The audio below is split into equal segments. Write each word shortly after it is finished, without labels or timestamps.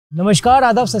नमस्कार,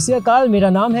 आदाब, सत श्री अकाल। मेरा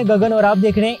नाम है गगन और आप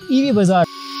देख रहे हैं ईवी बाजार।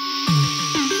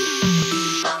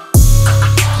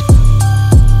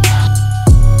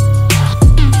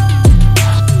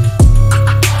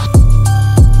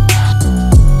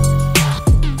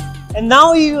 And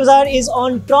now EvBazaar is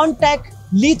on Trontek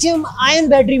lithium-ion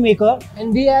battery maker,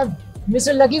 and we have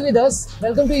Mr. Lucky with us.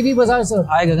 Welcome to EvBazaar, sir.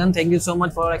 Hi Gagan, thank you so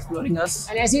much for exploring us.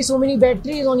 And I see so many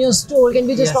batteries on your store. Can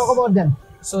we just talk about them?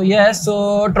 So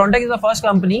Trontek is the first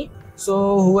company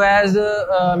who has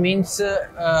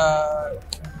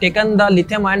taken the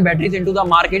lithium-ion batteries into the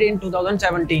market in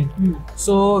 2017.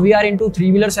 So we are into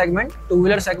three-wheeler segment,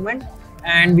 two-wheeler segment,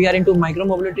 and we are into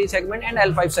micro-mobility segment and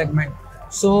L5 segment.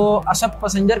 So as a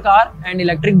passenger car and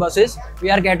electric buses, we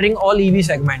are catering all EV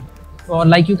segment. Or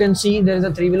like you can see, there is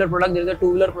a three-wheeler product, there is a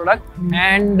two-wheeler product,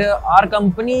 and our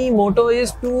company motto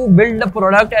is to build the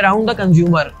product around the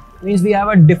consumer. Means we have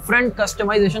a different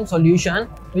customization solution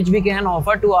which we can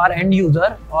offer to our end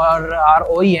user or our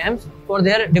OEMs for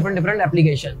their different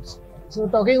applications. So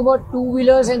talking about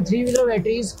two-wheelers and three-wheeler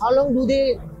batteries, how long do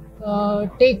they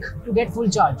take to get full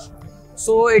charge?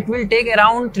 So it will take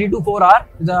around 3 to 4 hours,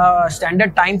 the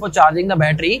standard time for charging the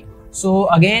battery. So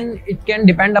again, it can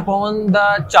depend upon the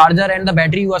charger and the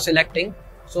battery you are selecting.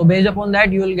 So based upon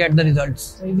that, you will get the results.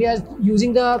 So if we are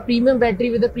using the premium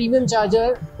battery with the premium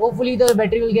charger, hopefully the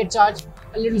battery will get charged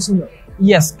a little sooner.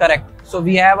 Yes, correct. So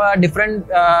we have a different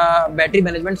battery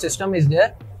management system is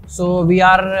there. So we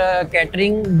are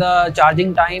catering the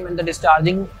charging time and the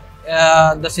discharging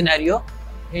the scenario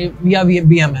via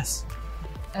BMS.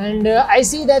 And I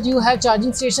see that you have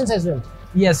charging stations as well.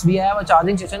 Yes, we have a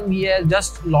charging station. We have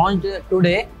just launched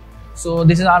today. So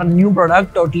this is our new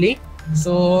product totally.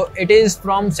 So it is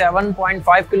from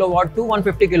 7.5 kilowatt to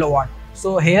 150 kilowatt.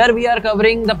 So here we are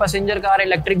covering the passenger car,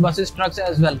 electric buses, trucks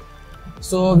as well.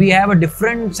 So we have a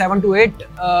different 7 to 8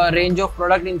 range of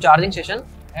product in charging station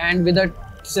and with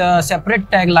a separate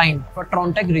tagline for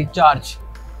Trontek Recharge.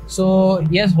 So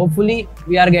yes, hopefully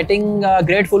we are getting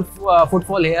great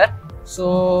footfall here.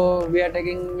 So we are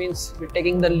taking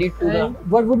the lead to the.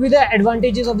 What would be the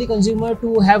advantages of the consumer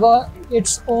to have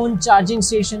its own charging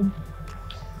station?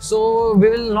 So we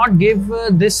will not give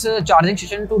this charging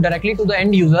station directly to the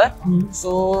end user.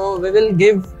 So we will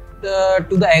give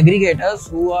to the aggregators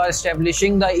who are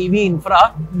establishing the EV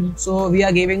infra. So we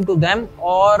are giving to them,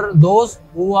 or those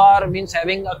who are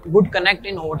having a good connect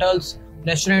in hotels,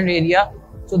 restaurant area.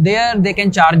 So there they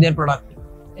can charge their product.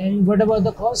 And what about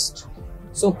the cost?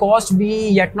 So cost we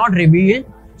yet not revealed.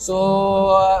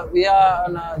 So we are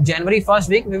on January 1st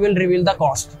week we will reveal the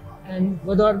cost. And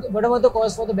what about the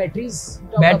cost for the batteries?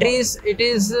 Batteries, it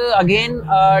is again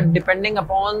depending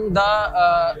upon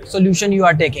the solution you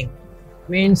are taking.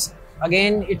 Means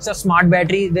again it's a smart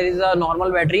battery, there is a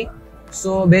normal battery.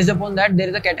 So based upon that there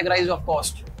is a category of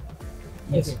cost.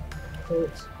 Yes. Okay. So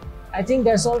I think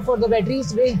that's all for the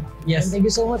batteries today. Yes. And thank you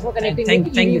so much for connecting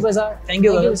with EvBazaar. Thank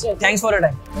you. Thanks for your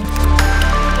time.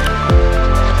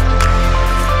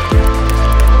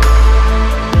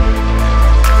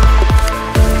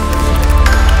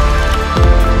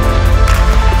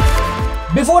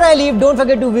 Before I leave, don't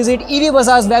forget to visit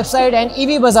EvBazaar's website and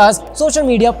EvBazaar's social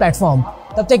media platform.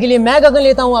 तब तक के लिए मैं गगन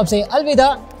लेता हूँ आपसे अलविदा।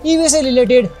 EV से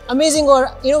रिलेटेड अमेजिंग और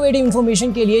इनोवेटिव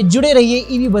इन्फॉर्मेशन के लिए जुड़े रहिए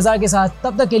ईवी बाजार के साथ।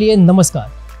 तब तक के लिए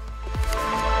नमस्कार।